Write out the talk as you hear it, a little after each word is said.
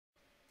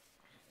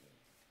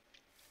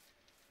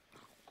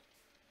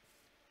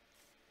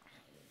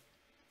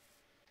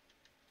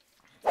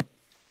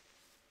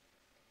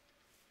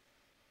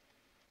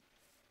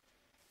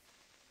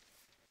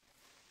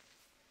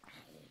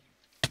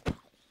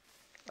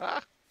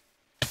Ah!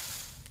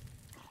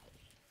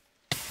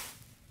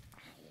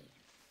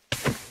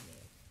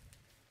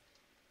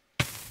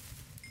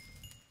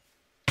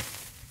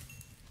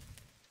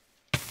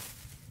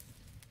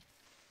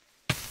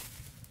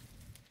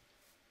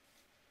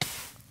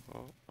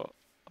 Oh, oh,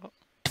 oh.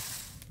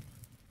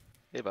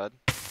 Hey, bud.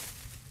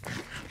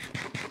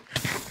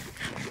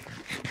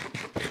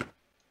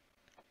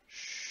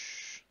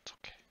 Shh, it's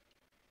okay.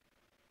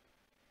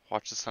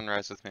 Watch the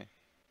sunrise with me.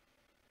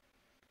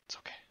 It's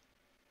okay.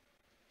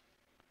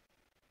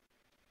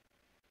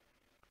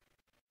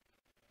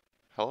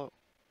 Hello.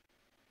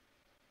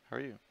 How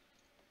are you?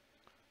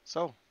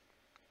 So,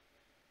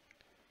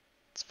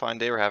 it's a fine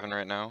day we're having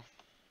right now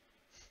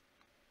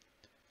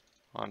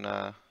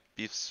on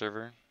Beef's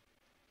server.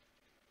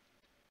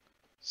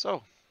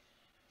 So,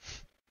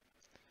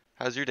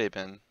 how's your day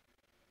been?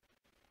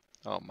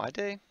 Oh, my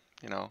day?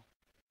 You know,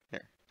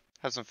 here,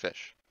 have some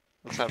fish.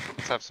 Let's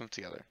have some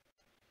together.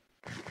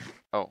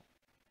 Oh,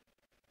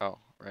 oh,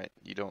 right.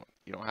 You don't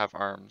have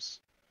arms.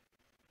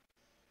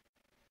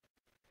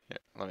 Here,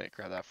 let me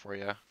grab that for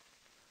you.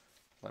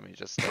 Let me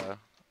just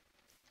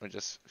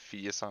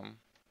feed you some.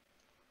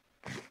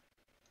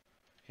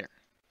 Here,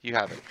 you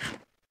have it.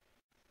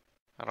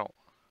 I don't.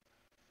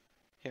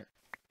 Here,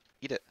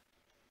 eat it.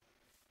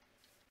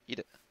 Eat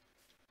it.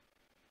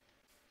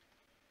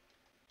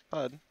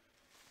 Bud.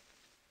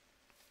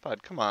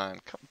 Bud, come on.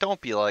 Don't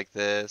be like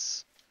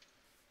this.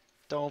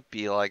 Don't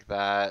be like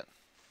that.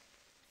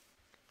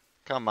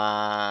 Come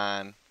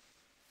on.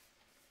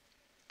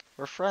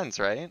 We're friends,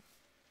 right?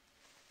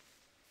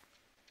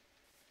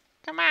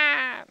 Come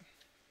on.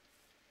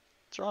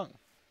 What's wrong?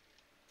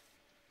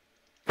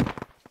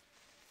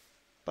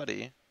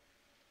 Buddy.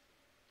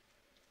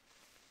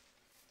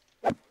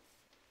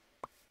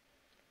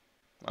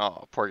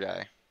 Oh, poor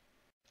guy.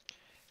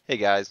 Hey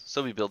guys,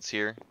 Zoby Builds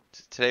here.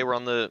 Today we're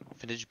on the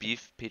Vintage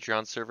Beef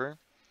Patreon server,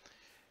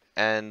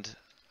 and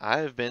I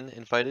have been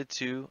invited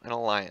to an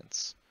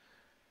alliance.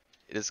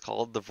 It is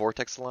called the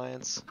Vortex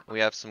Alliance. We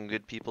have some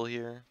good people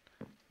here,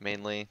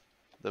 mainly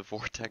the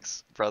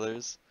Vortex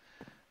brothers,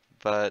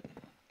 but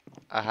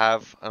I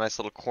have a nice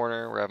little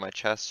corner where I have my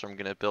chest, so I'm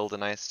going to build a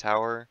nice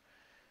tower,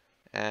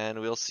 and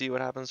we'll see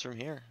what happens from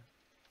here.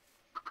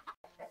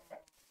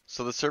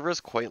 So the server is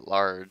quite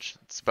large.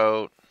 It's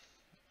about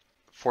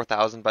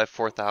 4,000 by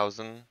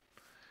 4,000,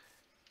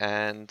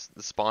 and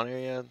the spawn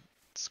area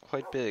is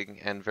quite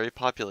big and very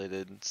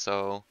populated,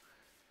 so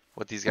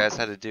what these guys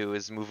had to do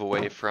is move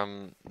away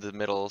from the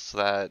middle so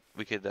that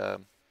we could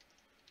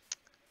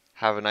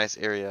have a nice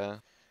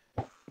area.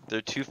 There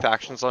are two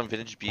factions on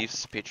Vintage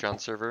Beef's Patreon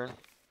server.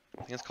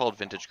 I think it's called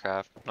Vintage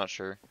Craft, I'm not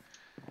sure.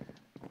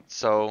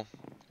 So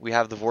we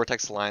have the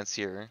Vortex Alliance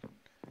here,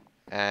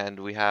 and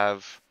we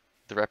have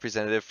the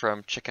representative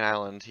from Chicken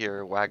Island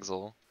here,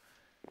 Wagsel.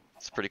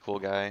 It's a pretty cool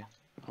guy.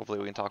 Hopefully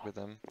we can talk with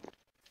him.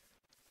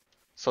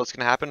 So what's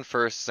going to happen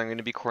first is I'm going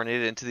to be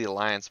coordinated into the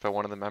alliance by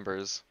one of the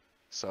members.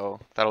 So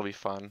that'll be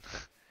fun.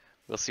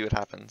 We'll see what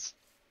happens.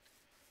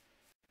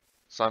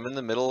 So I'm in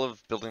the middle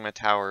of building my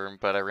tower,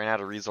 but I ran out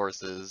of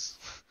resources.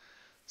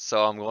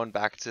 So I'm going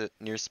back to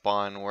near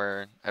spawn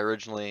where I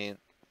originally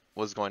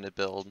was going to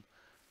build,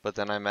 but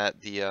then I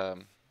met the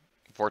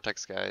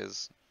Vortex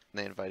guys and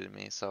they invited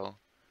me, so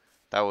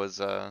that was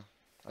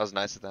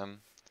nice of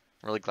them.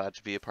 I'm really glad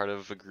to be a part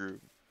of a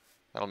group.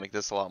 That'll make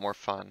this a lot more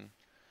fun.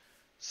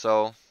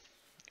 So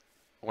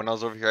when I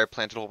was over here I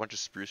planted a whole bunch of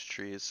spruce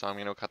trees, so I'm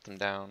gonna cut them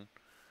down.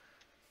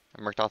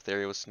 I marked off the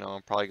area with snow.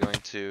 I'm probably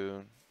going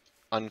to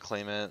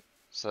unclaim it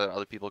so that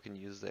other people can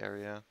use the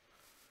area.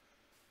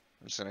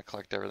 I'm just gonna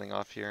collect everything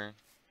off here.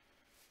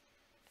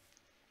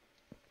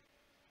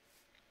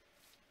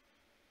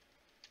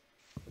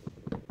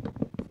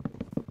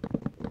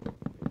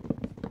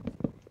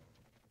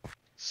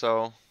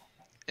 So,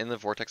 in the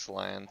Vortex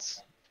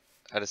Alliance,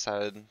 I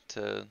decided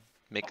to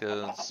make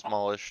a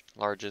smallish,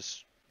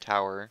 largest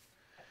tower.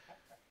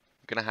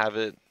 I'm gonna have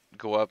it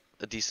go up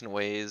a decent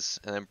ways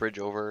and then bridge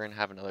over and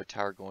have another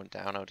tower going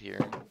down out here.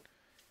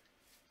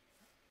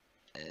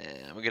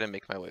 And I'm gonna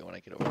make my way when I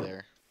get over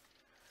there.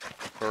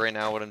 But right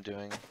now what I'm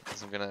doing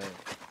is I'm gonna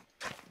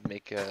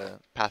make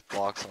path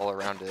blocks all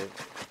around it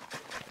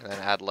and then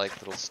add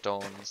like little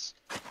stones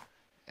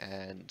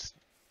and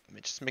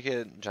just make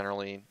it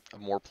generally a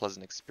more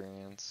pleasant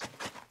experience,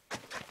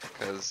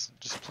 because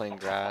just plain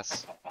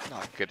grass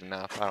not good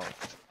enough,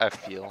 I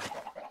feel.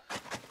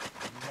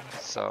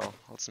 So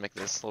let's make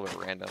this a little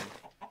bit random.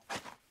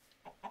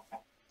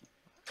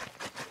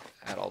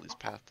 Add all these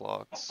path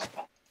blocks.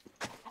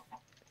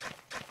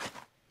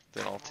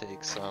 Then I'll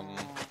take some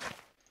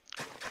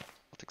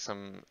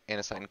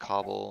andesite and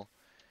cobble,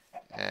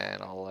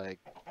 and I'll like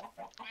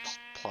just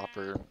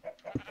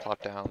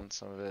plop down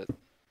some of it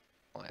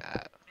like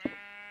that. I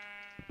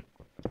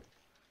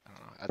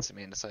don't know, add some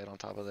andesite on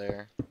top of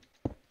there.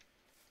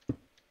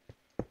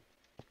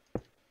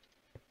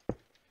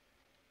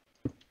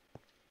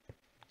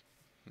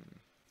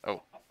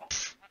 Oh,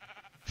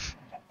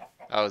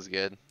 that was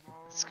good.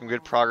 Some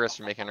good progress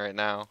we're making right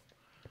now.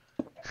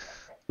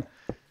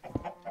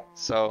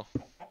 So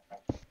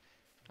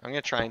I'm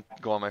gonna try and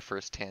go on my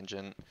first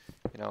tangent.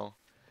 You know,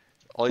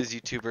 all these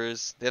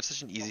YouTubers, they have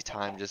such an easy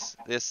time. Just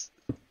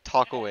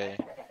talk away,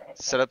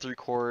 set up the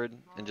record,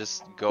 and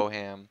just go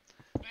ham.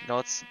 You know,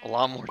 it's a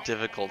lot more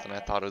difficult than I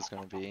thought it was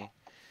gonna be.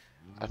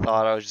 I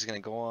thought I was just gonna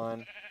go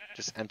on,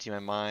 just empty my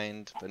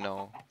mind, but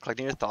no.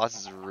 Collecting your thoughts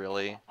is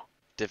really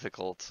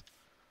difficult.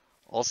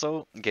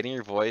 Also, getting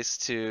your voice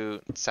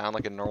to sound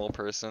like a normal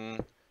person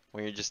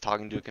when you're just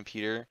talking to a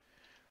computer,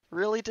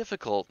 really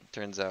difficult,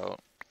 turns out.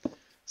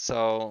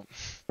 So,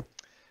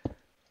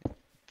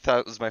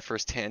 that was my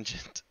first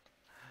tangent.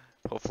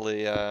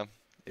 Hopefully,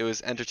 it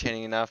was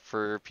entertaining enough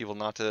for people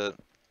not to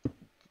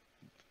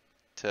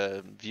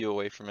view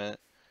away from it.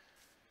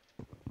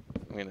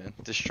 I'm gonna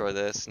destroy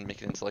this and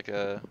make it into like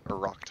a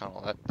rock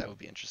tunnel. That would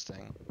be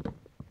interesting.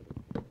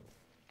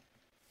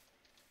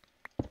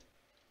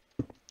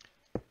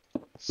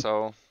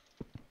 So,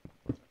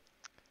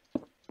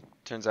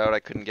 turns out I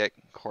couldn't get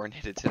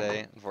coordinated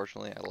today.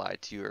 Unfortunately, I lied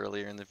to you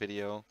earlier in the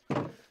video.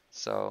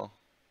 So,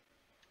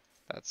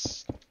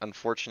 that's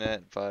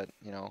unfortunate, but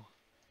you know,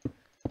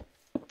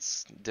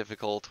 it's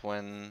difficult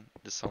when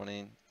there's so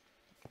many,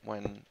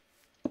 when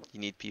you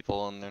need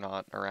people and they're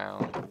not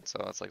around.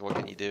 So it's like, what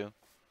can you do?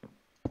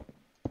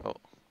 Oh,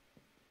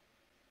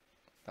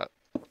 that,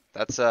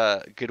 that's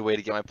a good way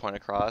to get my point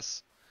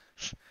across.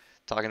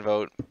 Talking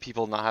about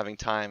people not having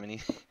time, and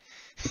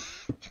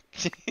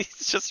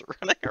he's just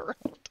running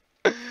around.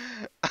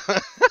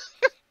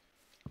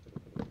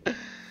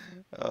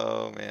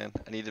 Oh man,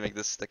 I need to make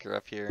this sticker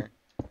up here.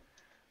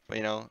 But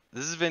you know,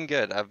 this has been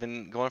good. I've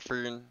been going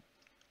for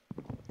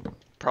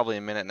probably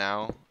a minute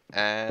now,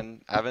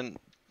 and I haven't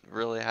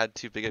really had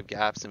too big of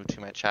gaps in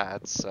between my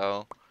chats,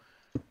 so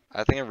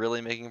I think I'm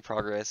really making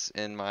progress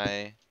in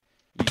my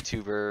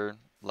YouTuber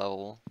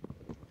level.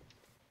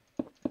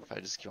 If I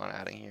just keep on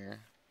adding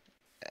here.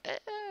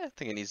 I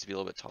think it needs to be a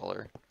little bit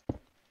taller.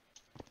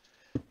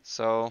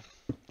 So,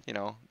 you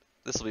know,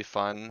 this will be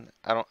fun.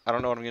 I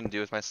don't know what I'm gonna do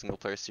with my single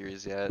player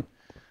series yet.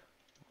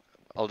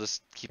 I'll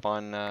just keep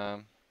on.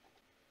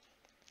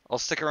 I'll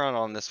stick around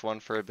on this one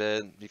for a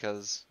bit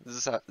because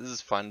this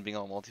is fun being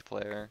on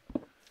multiplayer,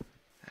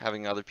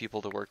 having other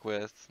people to work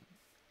with.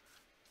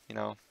 You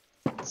know,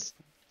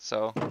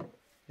 so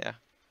yeah,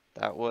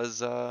 that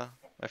was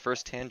my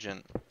first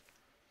tangent.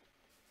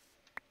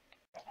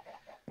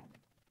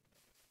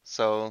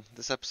 So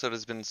this episode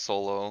has been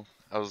solo.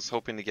 I was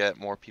hoping to get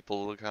more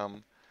people to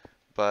come,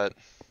 but